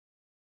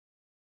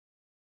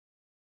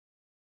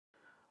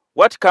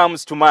What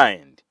comes to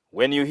mind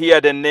when you hear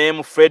the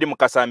name Fred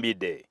Mukasa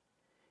Mbidde?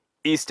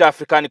 East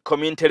African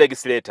community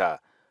legislator,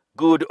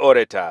 good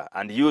orator,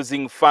 and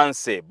using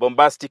fancy,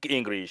 bombastic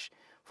English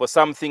for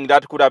something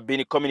that could have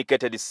been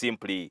communicated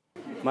simply.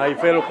 My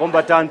fellow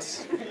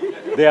combatants,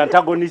 the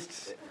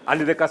antagonists,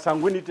 and the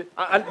consanguinity,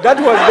 and that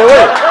was the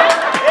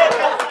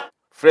way.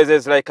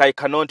 Phrases like "I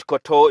cannot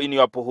koto in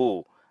your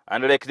puhu,"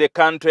 and like "the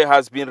country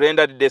has been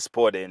rendered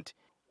despondent,"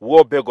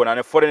 war begon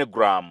and a foreign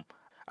gram,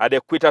 and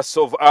the quitters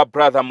of our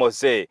brother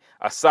Mose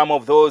are some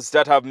of those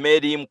that have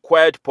made him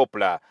quite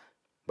popular,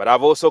 but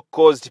have also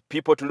caused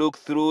people to look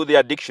through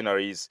their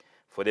dictionaries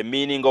for the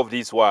meaning of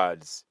these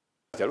words.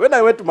 When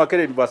I went to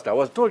Makerere University, I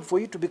was told for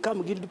you to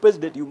become guild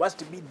president, you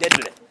must be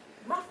deadly.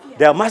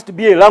 There must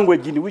be a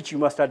language in which you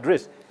must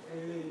address.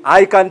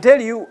 I can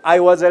tell you, I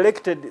was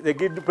elected the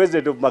guild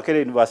president of Makerere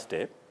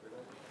University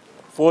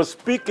for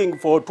speaking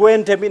for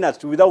 20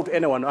 minutes without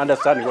anyone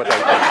understanding what I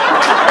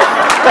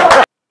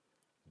said.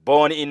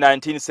 Born in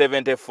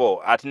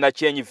 1974 at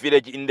Nachenyi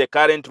village in the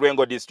current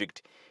Rwengo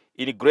district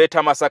in Greater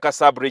Masaka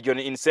sub-region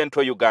in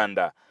central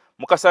Uganda,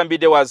 Mukasa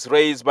Mbidde was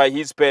raised by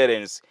his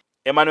parents,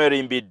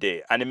 Emmanuel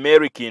Mbidde and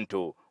Mary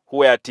Kintu, who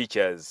were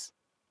teachers.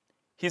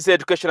 His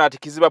education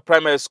at Kiziba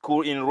Primary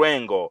School in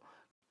Rwengo,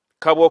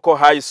 Kabwoko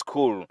High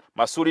School,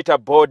 Masurita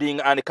Boarding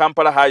and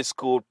Kampala High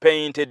School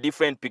paint a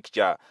different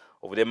picture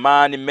of the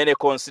man many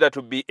consider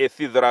to be a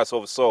Theodorus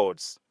of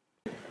sorts.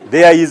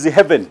 There is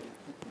heaven,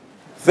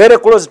 very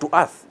close to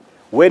earth.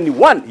 When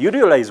you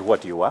realize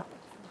what you are,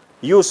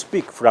 you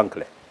speak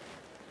frankly.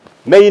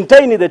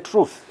 Maintain the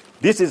truth.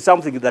 This is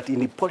something that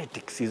in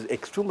politics is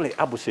extremely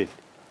absent.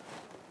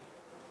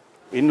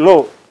 In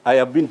law, I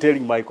have been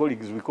telling my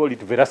colleagues, we call it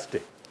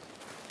veracity.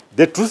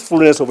 The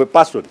truthfulness of a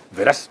person,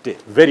 veracity,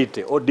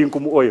 verite, or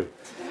dinkum oil.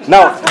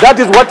 Now, that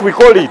is what we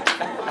call it.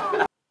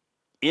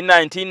 In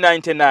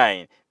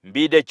 1999,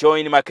 Mbidde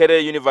joined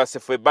Makerere University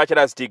for a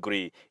bachelor's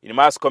degree in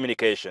mass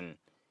communication.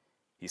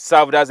 He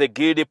served as a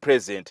guild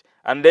president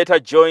and later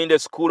joined the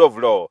School of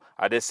Law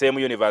at the same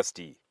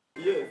university.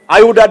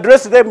 I would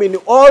address them in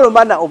all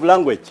manner of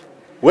language.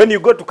 When you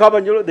go to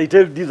Kabanyolo, they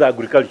tell you these are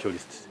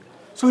agriculturalists.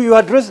 So you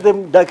address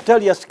them,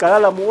 Dactarius,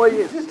 Kalala,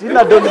 Moye,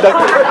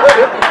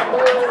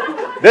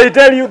 They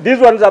tell you these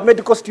ones are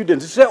medical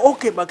students. You say,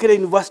 okay, Makerere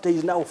University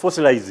is now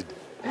fossilized.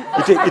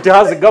 It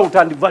has gout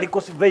and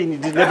varicose vein.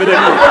 It is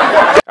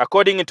never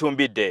According to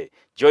Mbidde,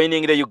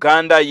 joining the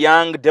Uganda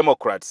Young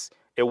Democrats,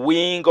 a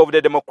wing of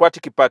the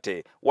Democratic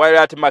Party, while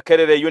at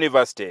Makerere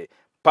University,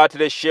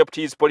 partly shaped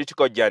his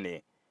political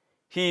journey.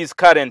 He is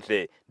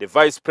currently the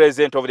vice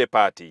president of the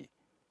party.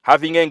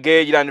 Having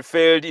engaged and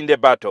failed in the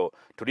battle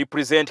to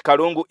represent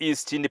Kalungu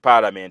East in the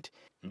parliament,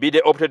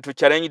 Mbidde opted to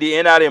challenge the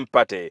NRM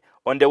party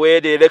on the way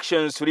the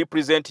elections to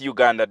represent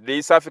Uganda at the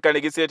East African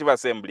Legislative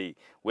Assembly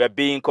were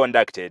being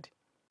conducted.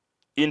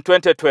 In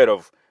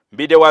 2012,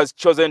 Mbidde was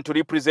chosen to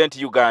represent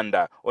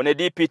Uganda on a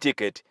DP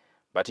ticket,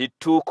 but he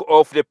took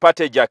off the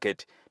party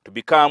jacket to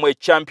become a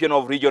champion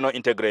of regional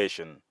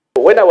integration.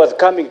 When I was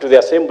coming to the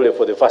assembly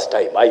for the first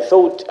time, I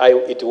thought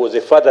it was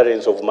a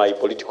furtherance of my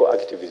political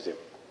activism.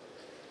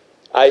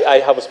 I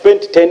have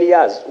spent 10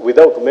 years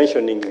without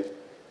mentioning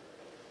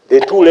the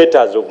two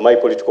letters of my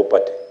political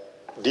party,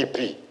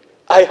 DP.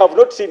 I have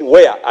not seen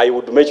where I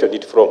would mention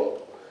it from.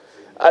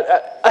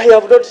 I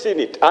have not seen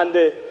it,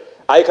 and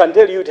I can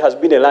tell you it has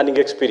been a learning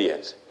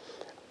experience.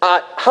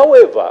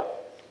 However,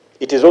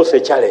 it is also a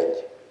challenge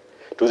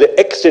to the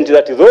extent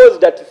that those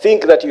that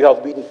think that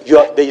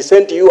they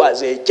sent you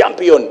as a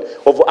champion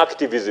of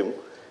activism,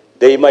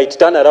 they might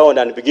turn around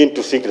and begin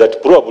to think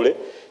that probably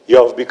you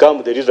have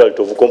become the result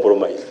of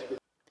compromise.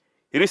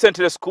 He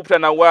recently scooped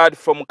an award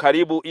from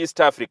Karibu,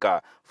 East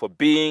Africa for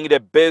being the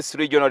best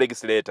regional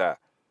legislator.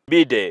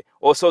 Mbidde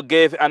also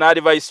gave an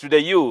advice to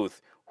the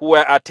youth who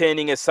were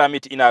attending a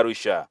summit in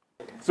Arusha.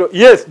 So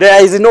yes,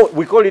 there is no,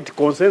 we call it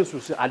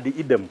consensus at the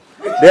idem.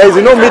 There is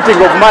no meeting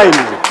of minds.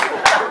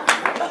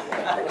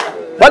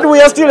 But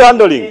we are still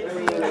handling.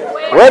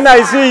 When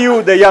I see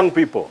you, the young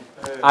people,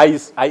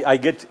 I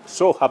get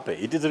so happy.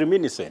 It is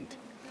reminiscent.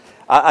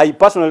 I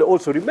personally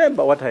also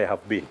remember what I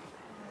have been.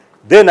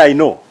 Then I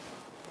know.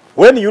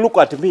 When you look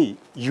at me,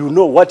 you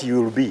know what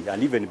you will be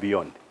and even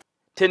beyond.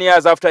 10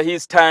 years after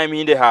his time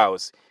in the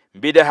House,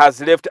 Mbidde has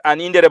left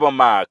an indelible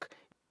mark.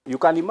 You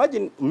can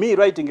imagine me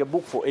writing a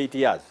book for 8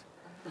 years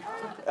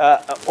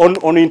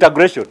on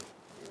integration.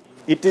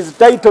 It is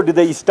titled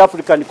The East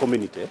African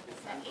Community,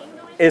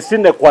 a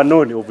sine qua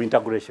non of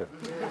integration.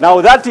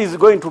 Now that is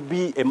going to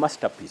be a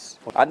masterpiece.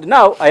 And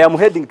now I am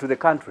heading to the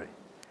country.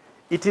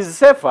 It is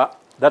safer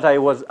that I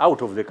was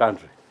out of the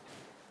country.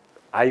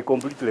 I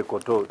completely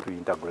koto to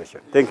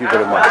integration. Thank you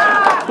very much.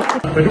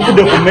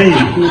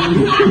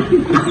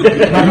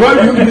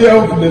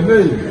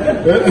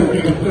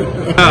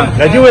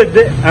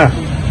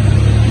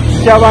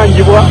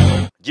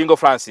 Jingo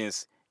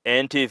Francis,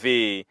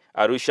 NTV,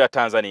 Arusha,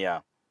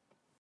 Tanzania.